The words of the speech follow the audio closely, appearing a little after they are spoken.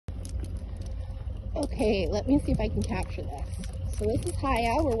Okay, let me see if I can capture this. So this is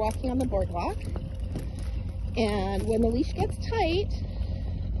Haiya. We're walking on the boardwalk. And when the leash gets tight,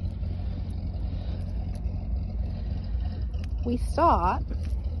 we stop.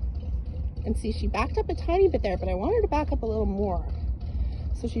 And see, she backed up a tiny bit there, but I want her to back up a little more.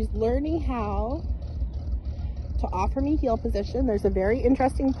 So she's learning how to offer me heel position. There's a very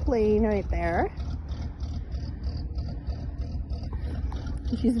interesting plane right there.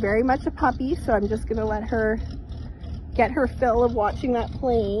 She's very much a puppy, so I'm just gonna let her get her fill of watching that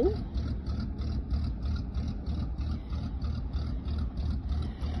plane.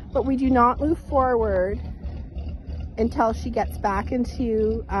 But we do not move forward until she gets back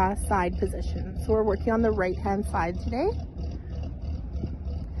into side position. So we're working on the right-hand side today.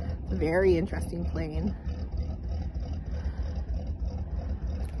 Very interesting plane.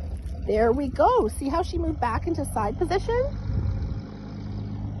 There we go. See how she moved back into side position?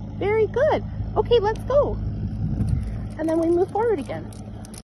 Very good. Okay, let's go. And then we move forward again.